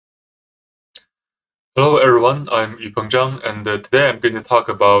Hello everyone, I'm Yupeng Zhang, and today I'm going to talk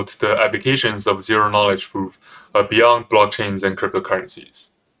about the applications of zero-knowledge proof beyond blockchains and cryptocurrencies.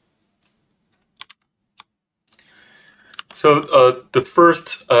 So the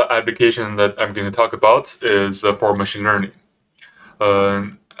first application that I'm going to talk about is for machine learning.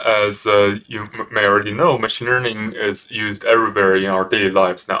 As you may already know, machine learning is used everywhere in our daily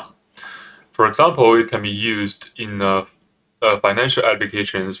lives now. For example, it can be used in financial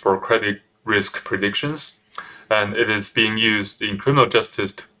applications for credit risk predictions, and it is being used in criminal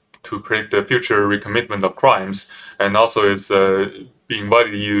justice to predict the future recommitment of crimes, and also is being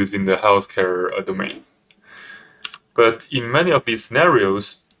widely used in the healthcare domain. But in many of these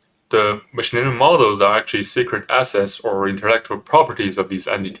scenarios, the machine learning models are actually secret assets or intellectual properties of these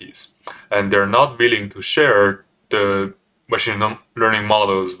entities, and they're not willing to share the machine learning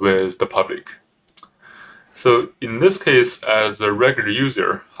models with the public. So in this case, as a regular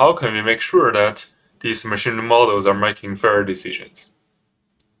user, how can we make sure that these machine learning models are making fair decisions?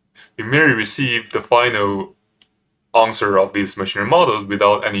 We merely receive the final answer of these machine learning models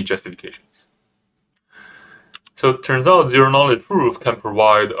without any justifications. So it turns out zero-knowledge proof can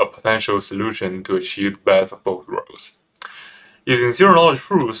provide a potential solution to achieve the best of both worlds. Using zero-knowledge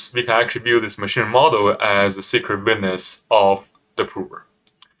proofs, we can actually view this machine model as the secret witness of the prover.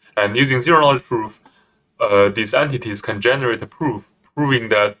 And using zero-knowledge proof, these entities can generate a proof proving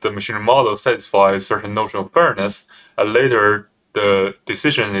that the machine model satisfies certain notion of fairness, and later the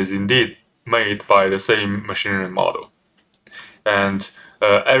decision is indeed made by the same machine learning model. And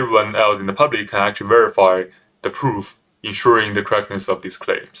everyone else in the public can actually verify the proof, ensuring the correctness of these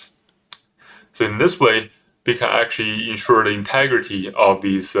claims. So in this way, we can actually ensure the integrity of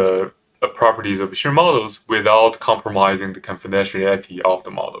these properties of machine models without compromising the confidentiality of the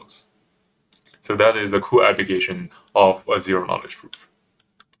models. So that is a cool application of a zero-knowledge proof.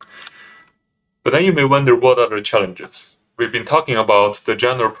 But then you may wonder, what are the challenges? We've been talking about the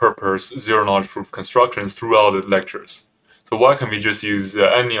general-purpose zero-knowledge proof constructions throughout the lectures. So why can't we just use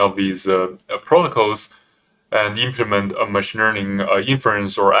any of these protocols and implement a machine learning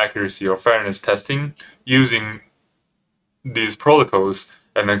inference or accuracy or fairness testing using these protocols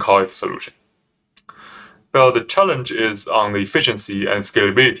and then call it a solution? Well, the challenge is on the efficiency and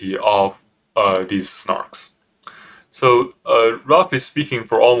scalability of these snarks. So roughly speaking,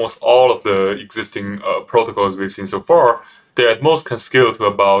 for almost all of the existing protocols we've seen so far, they at most can scale to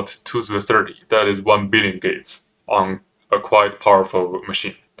about 2 to the 30. That is 1 billion gates on a quite powerful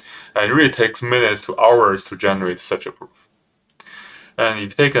machine. And it really takes minutes to hours to generate such a proof. And if you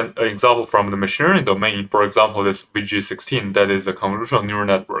take an example from the machine learning domain, for example, this VG16, that is a convolutional neural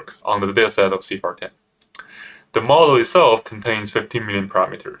network on the dataset of CIFAR10. The model itself contains 15 million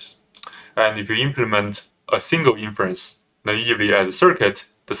parameters. And if you implement a single inference naively as a circuit,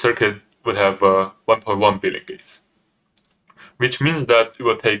 the circuit would have 1.1 billion gates, which means that it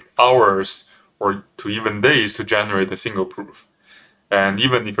will take hours or to even days to generate a single proof. And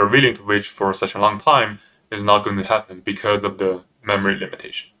even if you're willing to wait for such a long time, it's not going to happen because of the memory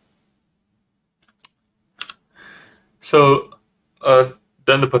limitation. So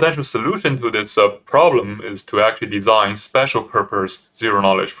then the potential solution to this problem is to actually design special purpose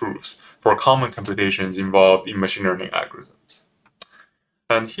zero-knowledge proofs for common computations involved in machine learning algorithms.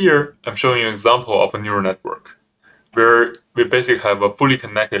 And here, I'm showing you an example of a neural network, where we basically have fully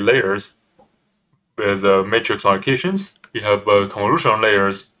connected layers with matrix multiplications. We have convolutional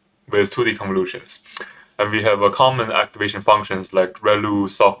layers with 2D convolutions. And we have common activation functions like ReLU,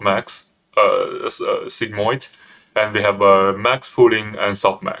 softmax, sigmoid, and we have max pooling and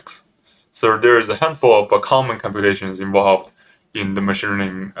softmax. So there is a handful of common computations involved in the machine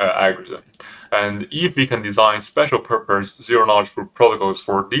learning algorithm. And if we can design special purpose zero-knowledge proof protocols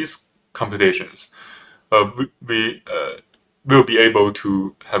for these computations, we will be able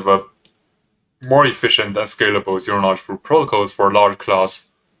to have a more efficient and scalable zero-knowledge proof protocols for a large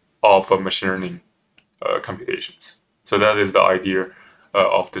class of machine learning computations. So that is the idea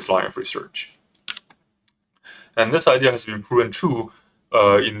of this line of research. And this idea has been proven true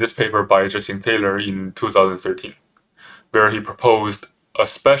in this paper by Justin Taylor in 2013, where he proposed a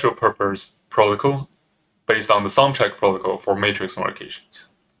special purpose protocol based on the sum-check protocol for matrix multiplications.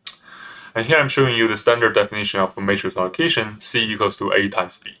 And here I'm showing you the standard definition of a matrix multiplication, C equals to A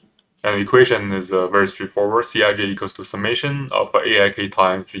times B. And the equation is very straightforward, Cij equals to summation of Aik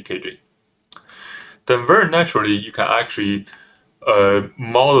times Vkj. Then very naturally, you can actually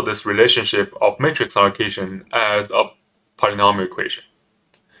model this relationship of matrix multiplication as a polynomial equation.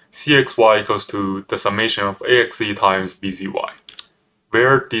 Cxy equals to the summation of Axe times Bzy,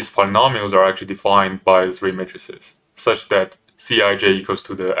 where these polynomials are actually defined by the three matrices, such that Cij equals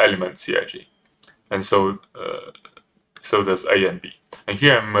to the element Cij. and so does A and B. And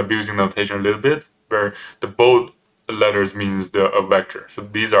here I'm abusing notation a little bit, where the bold letters means a vector. So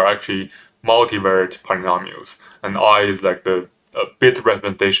these are actually multivariate polynomials, and I is like the bit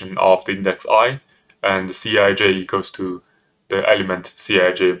representation of the index I, and Cij equals to the element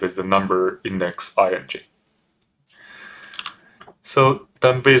Cij with the number index I and j. So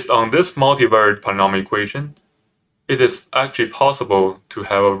then based on this multivariate polynomial equation, it is actually possible to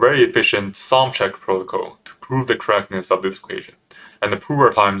have a very efficient sum check protocol to prove the correctness of this equation. And the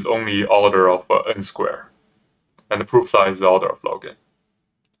prover time is only order of n squared. And the proof size is order of log n.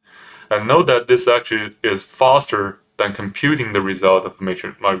 And note that this actually is faster than computing the result of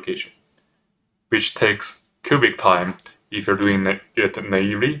matrix multiplication, which takes cubic time if you're doing it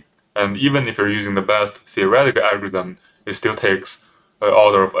naively. And even if you're using the best theoretical algorithm, it still takes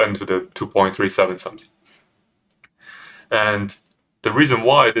order of n to the 2.37 something. And the reason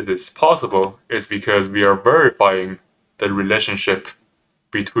why this is possible is because we are verifying the relationship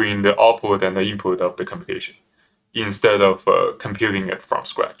between the output and the input of the computation, instead of computing it from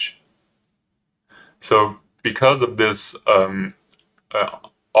scratch. So because of this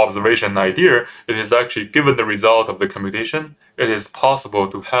observation idea, it is actually, given the result of the computation, it is possible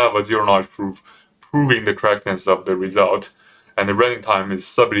to have a zero-knowledge proof proving the correctness of the result, and the running time is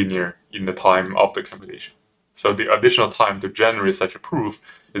sublinear in the time of the computation. So the additional time to generate such a proof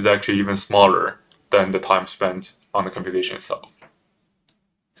is actually even smaller than the time spent on the computation itself.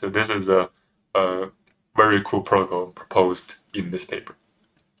 So this is a very cool protocol proposed in this paper.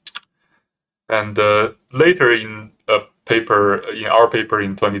 And later in our paper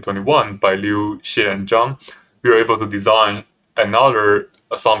in 2021 by Liu, Xie, and Zhang, we were able to design another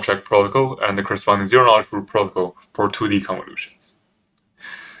sum check protocol and the corresponding zero-knowledge proof protocol for 2D convolutions.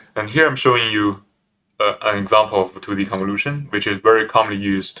 And here I'm showing you an example of a 2D convolution, which is very commonly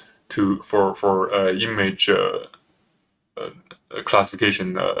used for image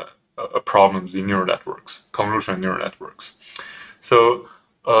classification problems in neural networks, convolutional neural networks. So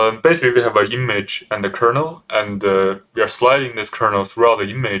basically, we have an image and the kernel, and we are sliding this kernel throughout the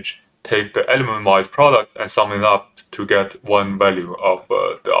image, take the element-wise product and sum it up to get one value of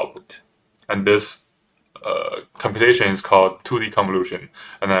the output. And this computation is called 2D convolution,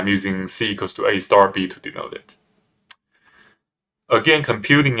 and I'm using C equals to A star B to denote it. Again,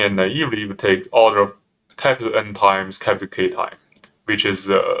 computing it naively would take order of capital N times capital K time, which is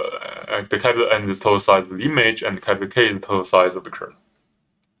the capital N is the total size of the image, and the capital K is the total size of the kernel.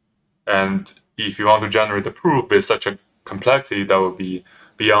 And if you want to generate a proof with such a complexity, that would be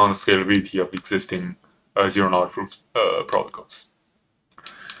beyond the scalability of existing zero-knowledge proof protocols.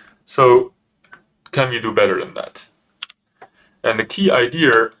 So can we do better than that? And the key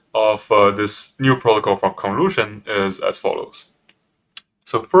idea of this new protocol for convolution is as follows.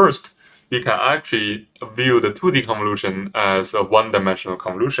 So first, we can actually view the 2D convolution as a one-dimensional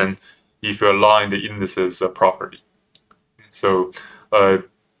convolution if you align the indices properly. So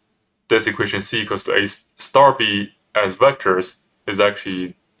this equation C equals to A star B as vectors is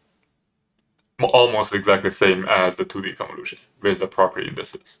actually almost exactly the same as the 2D convolution with the property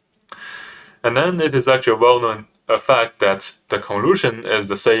indices. And then it is actually a well-known fact that the convolution is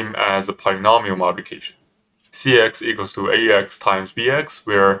the same as a polynomial multiplication. Cx equals to Ax times Bx,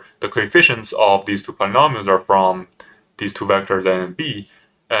 where the coefficients of these two polynomials are from these two vectors A and B,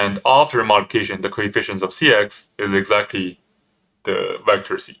 and after multiplication, the coefficients of Cx is exactly the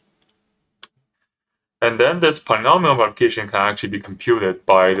vector C. And then this polynomial multiplication can actually be computed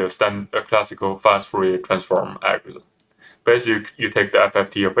by the classical fast Fourier transform algorithm. Basically, you take the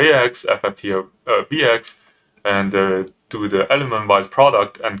FFT of AX, FFT of BX, and do the element-wise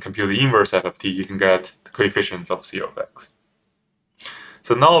product and compute the inverse FFT, you can get the coefficients of C of X.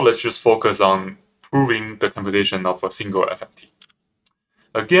 So now let's just focus on proving the computation of a single FFT.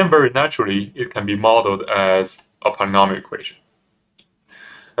 Again, very naturally, it can be modeled as a polynomial equation.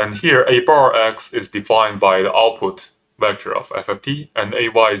 And here, A bar X is defined by the output vector of FFT, and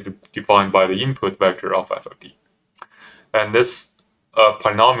AY is defined by the input vector of FFT. And this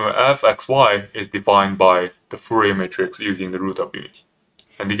polynomial fxy is defined by the Fourier matrix using the root of unity.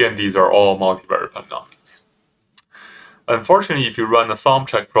 And again, these are all multivariate polynomials. Unfortunately, if you run a sum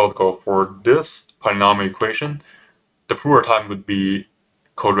check protocol for this polynomial equation, the prover time would be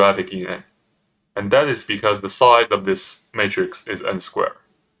quadratic in n. And that is because the size of this matrix is n squared.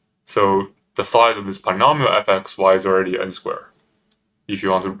 So the size of this polynomial fxy is already n squared, if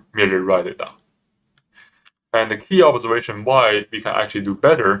you want to merely write it down. And the key observation why we can actually do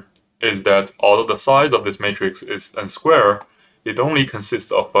better is that although the size of this matrix is n squared, it only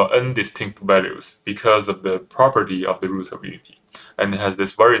consists of n distinct values because of the property of the root of unity. And it has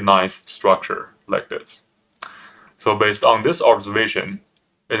this very nice structure like this. So based on this observation,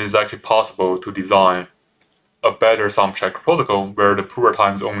 it is actually possible to design a better sum check protocol where the prover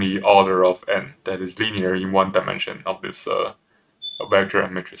time is only order of n, that is linear in one dimension of this vector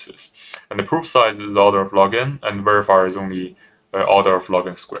and matrices. And the proof size is order of log n, and verifier is only order of log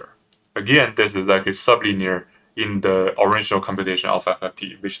n square. Again, this is actually sublinear in the original computation of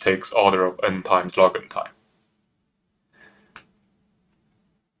FFT, which takes order of n times log n time.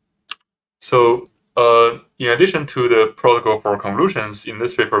 So in addition to the protocol for convolutions, in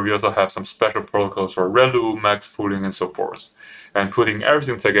this paper we also have some special protocols for ReLU, max pooling, and so forth. And putting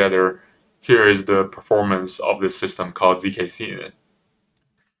everything together, here is the performance of this system called ZKC.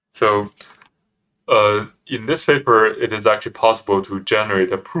 So in this paper, it is actually possible to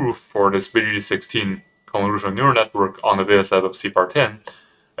generate a proof for this VG16 convolutional neural network on the dataset of CFAR10,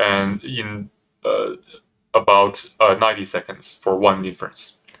 and in about 90 seconds for one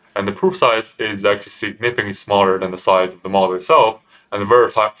inference. And the proof size is actually significantly smaller than the size of the model itself, and the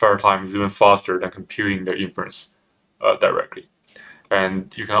verifier time is even faster than computing the inference directly.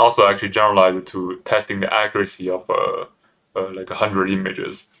 And you can also actually generalize it to testing the accuracy of like 100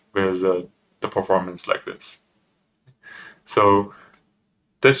 images with the performance like this. So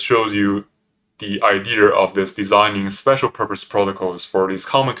this shows you the idea of this designing special purpose protocols for these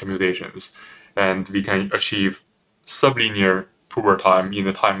common computations, and we can achieve sublinear prover time in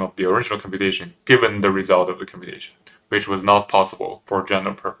the time of the original computation given the result of the computation, which was not possible for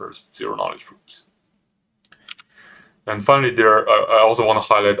general purpose zero knowledge proofs. And finally, I also want to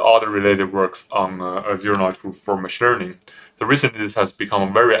highlight other related works on a zero knowledge proof for machine learning. So recently, this has become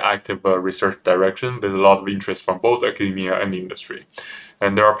a very active research direction with a lot of interest from both academia and industry.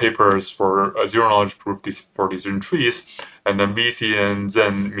 And there are papers for a zero knowledge proof for decision trees, and then VCN,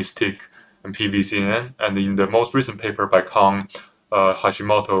 Zhang, Mystique, and PVCN. And in the most recent paper by Kang,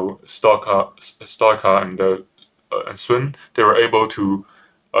 Hashimoto, Stoika, and Sun, they were able to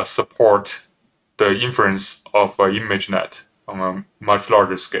support the inference of ImageNet on a much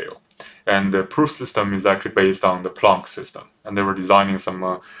larger scale. And the proof system is actually based on the Planck system. And they were designing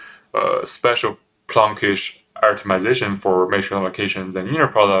some special Planckish arithmetization for matrix allocations and inner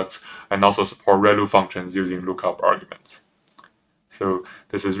products, and also support ReLU functions using lookup arguments. So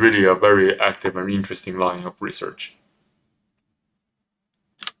this is really a very active and interesting line of research.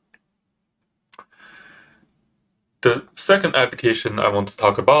 The second application I want to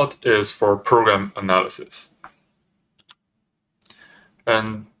talk about is for program analysis.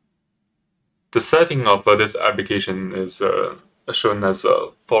 And the setting of this application is shown as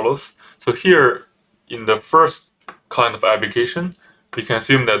follows. So here, in the first kind of application, we can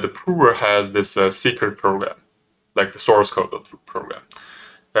assume that the prover has this secret program, like the source code of the program.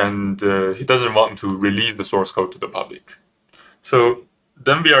 And he doesn't want to release the source code to the public. So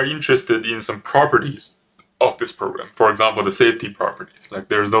then we are interested in some properties of this program. For example, the safety properties, like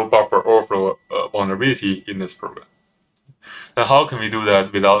there's no buffer overflow vulnerability in this program. And how can we do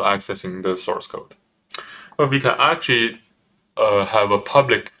that without accessing the source code? Well, we can actually have a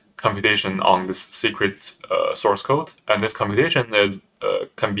public computation on this secret source code, and this computation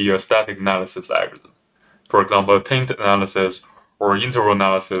can be a static analysis algorithm. For example, a taint analysis, or interval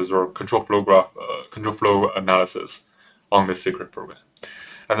analysis, or control flow analysis on this secret program.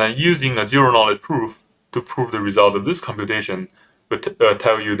 And then using a zero knowledge proof to prove the result of this computation would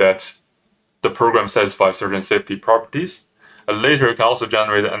tell you that the program satisfies certain safety properties. And later, you can also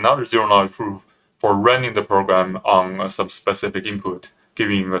generate another zero knowledge proof for running the program on some specific input,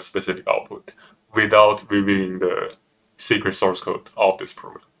 giving a specific output, without revealing the secret source code of this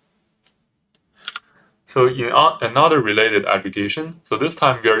program. So in another related application, so this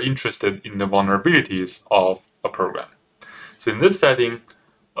time we are interested in the vulnerabilities of a program. So in this setting,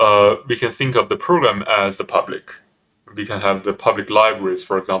 we can think of the program as the public. We can have the public libraries,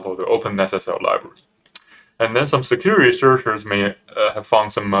 for example, the OpenSSL library. And then some security researchers may have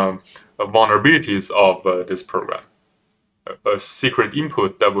found some vulnerabilities of this program, a secret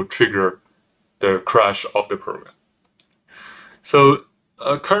input that will trigger the crash of the program. So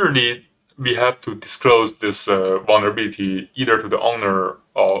currently, we have to disclose this vulnerability either to the owner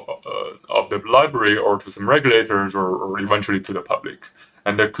of the library, or to some regulators, or eventually to the public.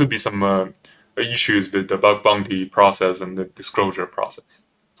 And there could be some issues with the bug bounty process and the disclosure process.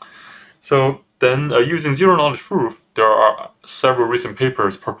 So then, using zero knowledge proof, there are several recent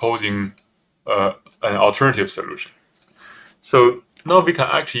papers proposing an alternative solution. So now we can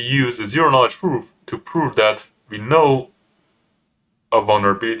actually use the zero knowledge proof to prove that we know a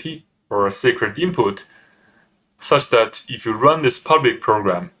vulnerability or a secret input, such that if you run this public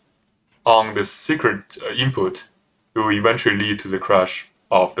program on this secret input, it will eventually lead to the crash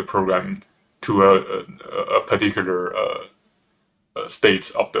of the program to a particular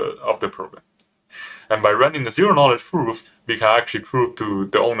state of the program. And by running the zero-knowledge proof, we can actually prove to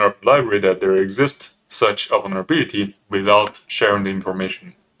the owner of the library that there exists such a vulnerability without sharing the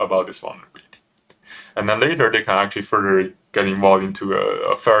information about this vulnerability. And then later, they can actually further get involved into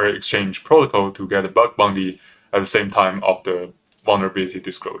a fair exchange protocol to get a bug bounty at the same time of the vulnerability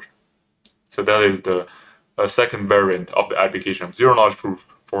disclosure. So that is the second variant of the application of zero-knowledge proof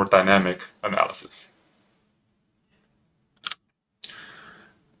for dynamic analysis.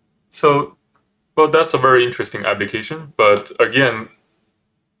 So, well, that's a very interesting application, but again,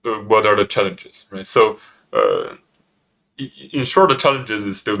 what are the challenges, right? So, in short, the challenges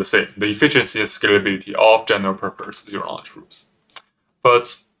is still the same: the efficiency and scalability of general-purpose zero-knowledge proofs.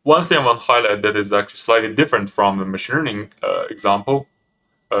 But one thing I want to highlight that is actually slightly different from the machine learning example,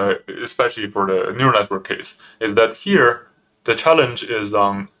 especially for the neural network case, is that here the challenge is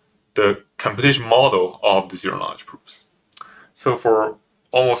on the computation model of the zero-knowledge proofs. So for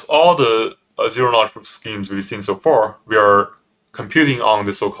almost all the zero-knowledge proof schemes we've seen so far, we are computing on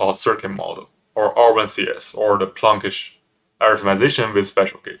the so-called circuit model, or R1CS, or the Planck-ish arithmetization with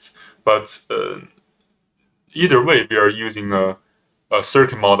special gates. But either way, we are using a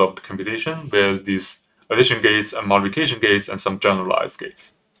circuit model of the computation with these addition gates and multiplication gates and some generalized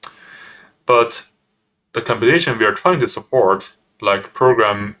gates. But the computation we are trying to support, like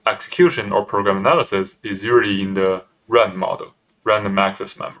program execution or program analysis, is usually in the RAND model, random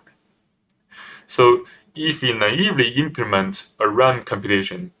access memory. So if we naively implement a RAM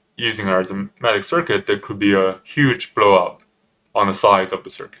computation using an arithmetic circuit, there could be a huge blow-up on the size of the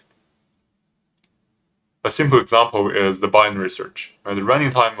circuit. A simple example is the binary search. The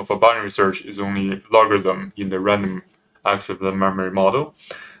running time of a binary search is only logarithm in the random access memory model.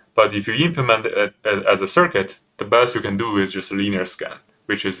 But if you implement it as a circuit, the best you can do is just a linear scan,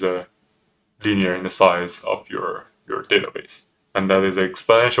 which is linear in the size of your database. And that is an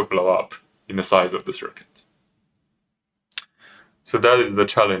exponential blow-up in the size of the circuit. So that is the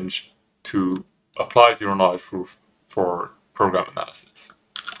challenge to apply zero-knowledge proof for program analysis.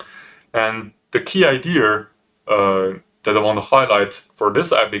 And the key idea that I want to highlight for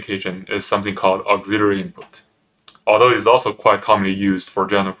this application is something called auxiliary input. Although it's also quite commonly used for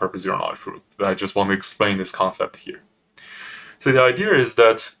general-purpose zero-knowledge proof, but I just want to explain this concept here. So the idea is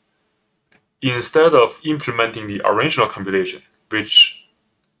that instead of implementing the original computation, which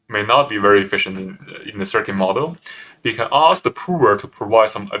may not be very efficient in the circuit model, we can ask the prover to provide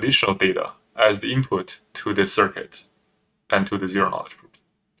some additional data as the input to this circuit and to the zero-knowledge proof.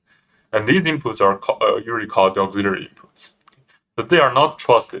 And these inputs are usually called the auxiliary inputs. But they are not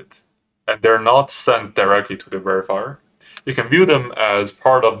trusted, and they're not sent directly to the verifier. You can view them as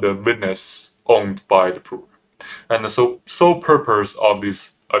part of the witness owned by the prover. And the sole purpose of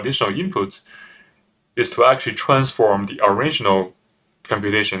these additional inputs is to actually transform the original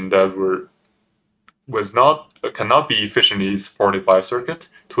computation that cannot be efficiently supported by a circuit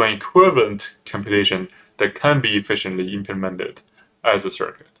to an equivalent computation that can be efficiently implemented as a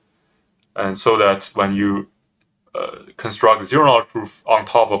circuit. And so that when you construct zero-knowledge proof on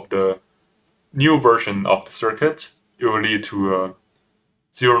top of the new version of the circuit, it will lead to a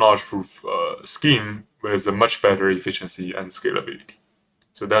zero-knowledge proof scheme with a much better efficiency and scalability.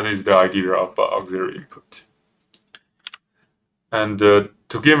 So that is the idea of auxiliary input. And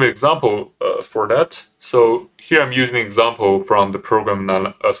to give an example for that, so here I'm using an example from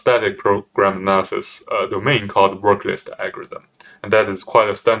the static program analysis domain called work list algorithm. And that is quite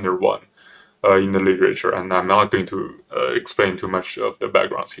a standard one in the literature, and I'm not going to explain too much of the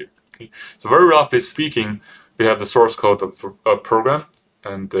backgrounds here. Okay. So very roughly speaking, we have the source code of a program,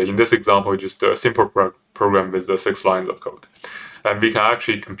 and in this example, just a simple program with 6 lines of code. And we can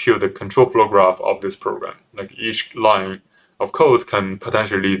actually compute the control flow graph of this program. Like each line of code can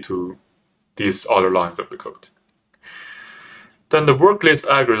potentially lead to these other lines of the code. Then the work list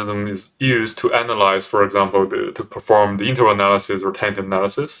algorithm is used to analyze, for example, to perform the interval analysis or tangent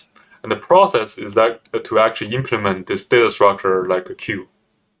analysis. And the process is that to actually implement this data structure like a queue.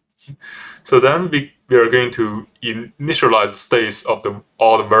 So then we are going to initialize the states of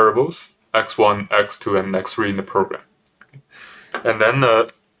all the variables, x1, x2, and x3 in the program. And then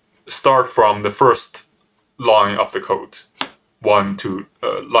start from the first line of the code, line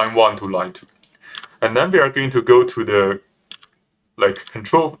 1 to line 2. And then we are going to go to the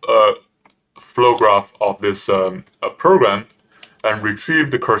control flow graph of this program and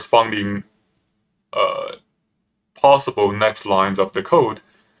retrieve the corresponding possible next lines of the code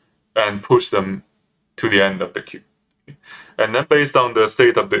and push them to the end of the queue. And then based on the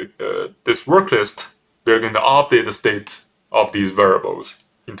state of this work list, we're going to update the state of these variables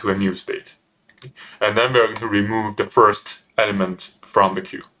into a new state. And then we're going to remove the first element from the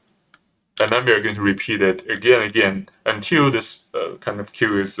queue. And then we're going to repeat it again and again until this kind of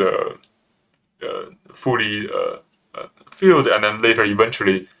queue is fully filled, and then later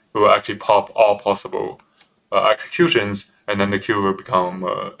eventually we will actually pop all possible executions, and then the queue will become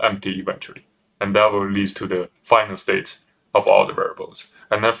empty eventually. And that will lead to the final state of all the variables.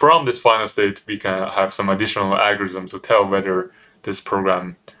 And then from this final state, we can have some additional algorithm to tell whether this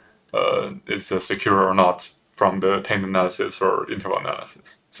program is secure or not from the taint analysis or interval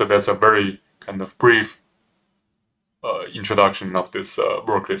analysis. So that's a very kind of brief introduction of this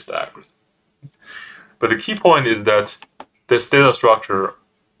worklist algorithm. But the key point is that this data structure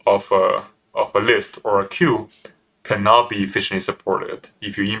of a list or a queue cannot be efficiently supported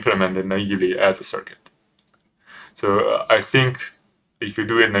if you implement it naively as a circuit. So I think if you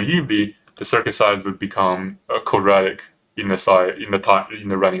do it naively, the circuit size would become quadratic in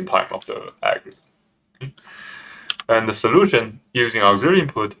the running time of the algorithm. And the solution using auxiliary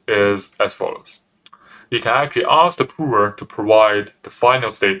input is as follows. You can actually ask the prover to provide the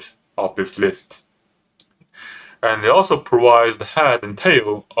final state of this list. And it also provides the head and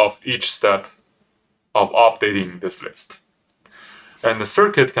tail of each step of updating this list. And the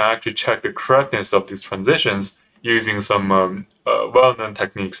circuit can actually check the correctness of these transitions using some well-known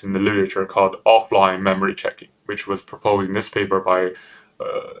techniques in the literature called offline memory checking, which was proposed in this paper by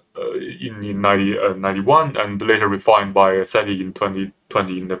in 1991 and later refined by SETI in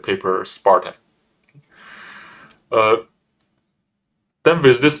 2020 in the paper Spartan. Then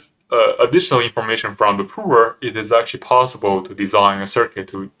with this additional information from the prover, it is actually possible to design a circuit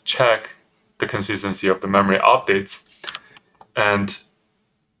to check the consistency of the memory updates. And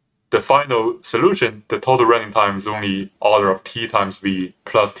the final solution, the total running time is only order of t times v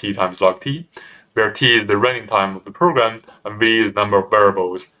plus t times log t, where t is the running time of the program and v is the number of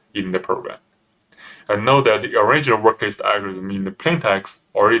variables in the program. And note that the original worklist algorithm in the plaintext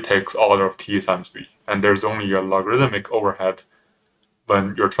already takes order of t times v, and there's only a logarithmic overhead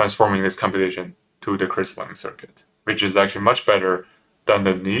when you're transforming this computation to the corresponding circuit, which is actually much better than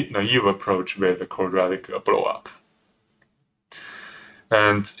the naive approach with the quadratic blowup.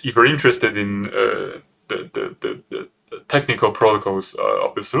 And if you're interested in the technical protocols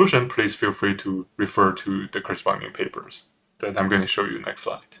of the solution, please feel free to refer to the corresponding papers that I'm going to show you next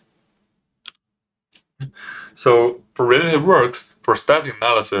slide. So for related works, for static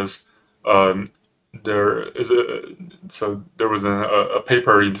analysis, there was a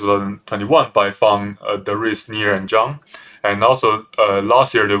paper in 2021 by Fang, Darius, Nier, and Zhang. And also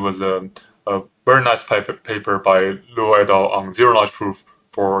last year there was a very nice paper by Luo et al. On zero-knowledge proof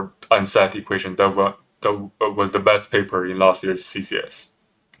for unset equation that was the best paper in last year's CCS.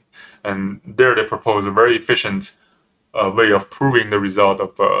 And there they propose a very efficient way of proving the result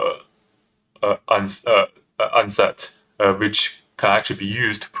of unset, which can actually be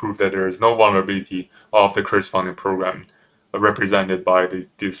used to prove that there is no vulnerability of the corresponding program represented by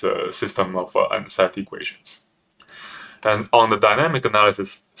this system of unset equations. And on the dynamic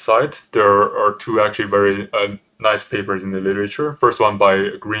analysis side, there are two actually very nice papers in the literature. First one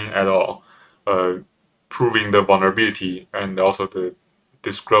by Green et al., proving the vulnerability and also the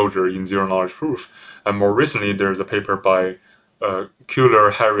disclosure in zero-knowledge proof. And more recently, there's a paper by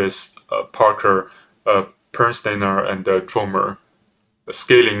Kuhler, Harris, Parker, Pernsteiner, and Tromer,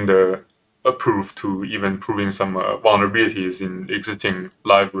 scaling the proof to even proving some vulnerabilities in existing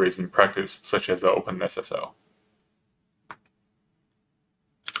libraries in practice, such as OpenSSL.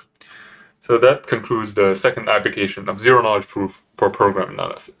 So that concludes the second application of zero-knowledge proof for program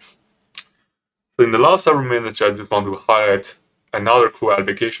analysis. So in the last several minutes, I just want to highlight another cool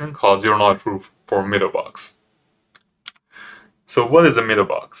application called zero-knowledge proof for middle box. So what is a middle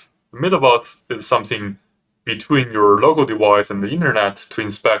box? The middle box is something between your local device and the internet to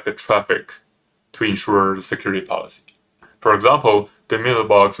inspect the traffic to ensure the security policy. For example, the middle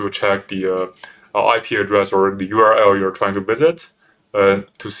box will check the IP address or the URL you're trying to visit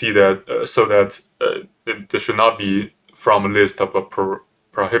to see that so that there should not be from a list of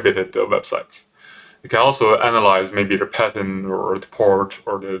prohibited websites. It can also analyze maybe the pattern or the port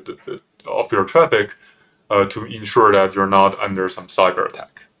or the of your traffic to ensure that you're not under some cyber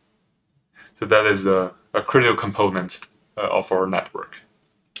attack. So that is a critical component of our network.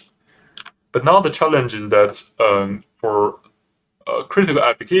 But now the challenge is that for critical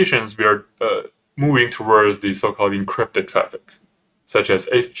applications, we are moving towards the so-called encrypted traffic, such as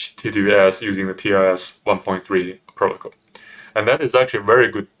HTTPS using the TLS 1.3 protocol. And that is actually a very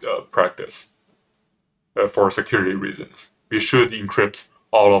good practice for security reasons. We should encrypt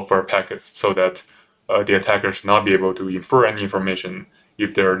all of our packets so that the attacker should not be able to infer any information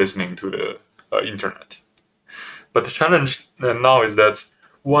if they're listening to internet. But the challenge now is that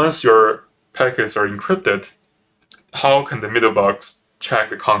once your packets are encrypted, how can the middle box check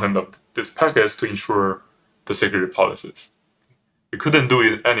the content of these packets to ensure the security policies? You couldn't do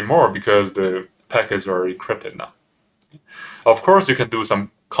it anymore because the packets are encrypted now. Of course, you can do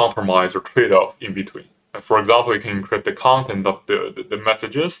some compromise or trade-off in between. For example, you can encrypt the content of the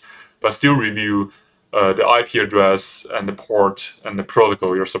messages, but still review the IP address and the port and the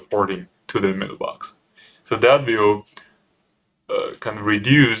protocol you're supporting to the middle box. So that will kind of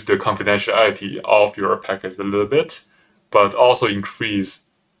reduce the confidentiality of your packets a little bit, but also increase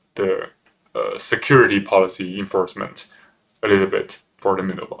the security policy enforcement a little bit for the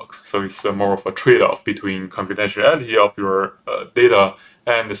middle box. So it's more of a trade-off between confidentiality of your data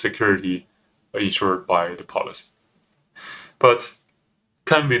and the security ensured by the policy. But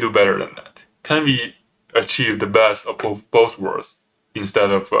can we do better than that? Can we achieve the best of both worlds instead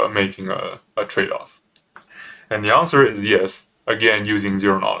of making a trade-off? And the answer is yes, again using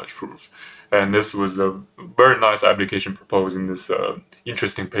zero-knowledge proof. And this was a very nice application proposed in this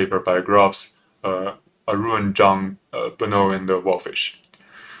interesting paper by Grubbs, Arun, Zhang, Bonneau, and Wolfish.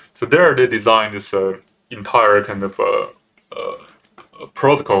 So there they designed this entire kind of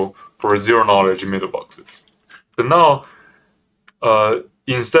protocol for zero-knowledge middle boxes. So now,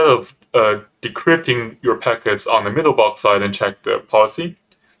 instead of decrypting your packets on the middle box side and check the policy,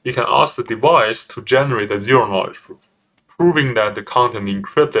 you can ask the device to generate a zero-knowledge proof, proving that the content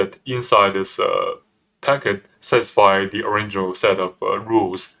encrypted inside this packet satisfy the original set of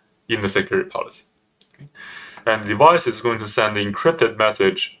rules in the security policy. Okay? And the device is going to send the encrypted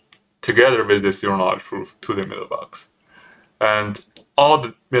message together with the zero-knowledge proof to the middle box. And all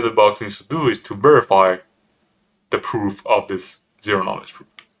the middle box needs to do is to verify the proof of this zero-knowledge proof.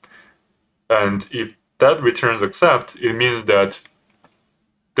 And if that returns accept, it means that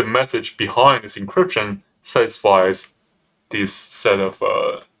the message behind this encryption satisfies this set of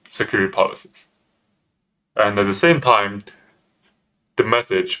security policies. And at the same time, the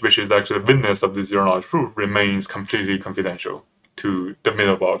message, which is actually the witness of the zero-knowledge proof, remains completely confidential to the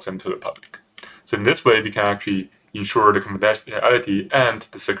middle box and to the public. So in this way, we can actually ensure the confidentiality and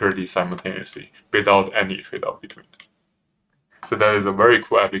the security simultaneously without any trade-off between them. So that is a very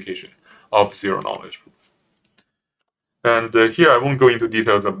cool application of zero-knowledge proof. And here I won't go into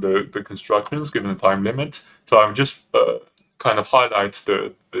details of the constructions given the time limit. So I'll just kind of highlight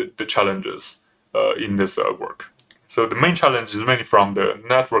the challenges in this work. So the main challenge is mainly from the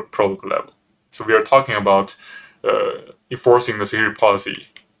network protocol level. So we are talking about enforcing the security policy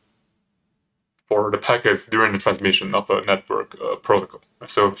for the packets during the transmission of a network protocol.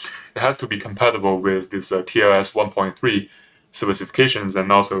 So it has to be compatible with this TLS 1.3 specifications and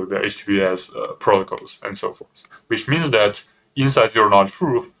also the HTTPS protocols and so forth, which means that inside zero-knowledge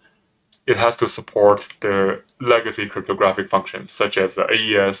proof, it has to support the legacy cryptographic functions such as the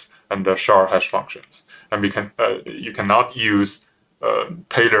AES and the SHA hash functions. And you cannot use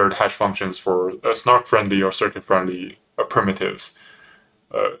tailored hash functions for snark-friendly or circuit-friendly primitives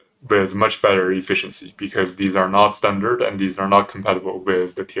with much better efficiency, because these are not standard and these are not compatible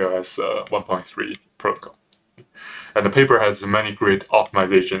with the TLS 1.3 protocol. And the paper has many great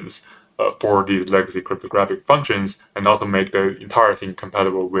optimizations for these legacy cryptographic functions, and also make the entire thing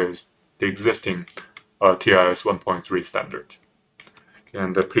compatible with the existing TLS 1.3 standard.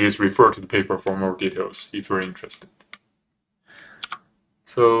 And please refer to the paper for more details if you're interested.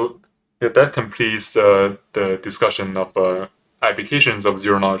 So yeah, that completes the discussion of applications of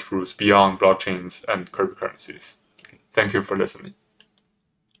zero-knowledge proofs beyond blockchains and cryptocurrencies. Thank you for listening.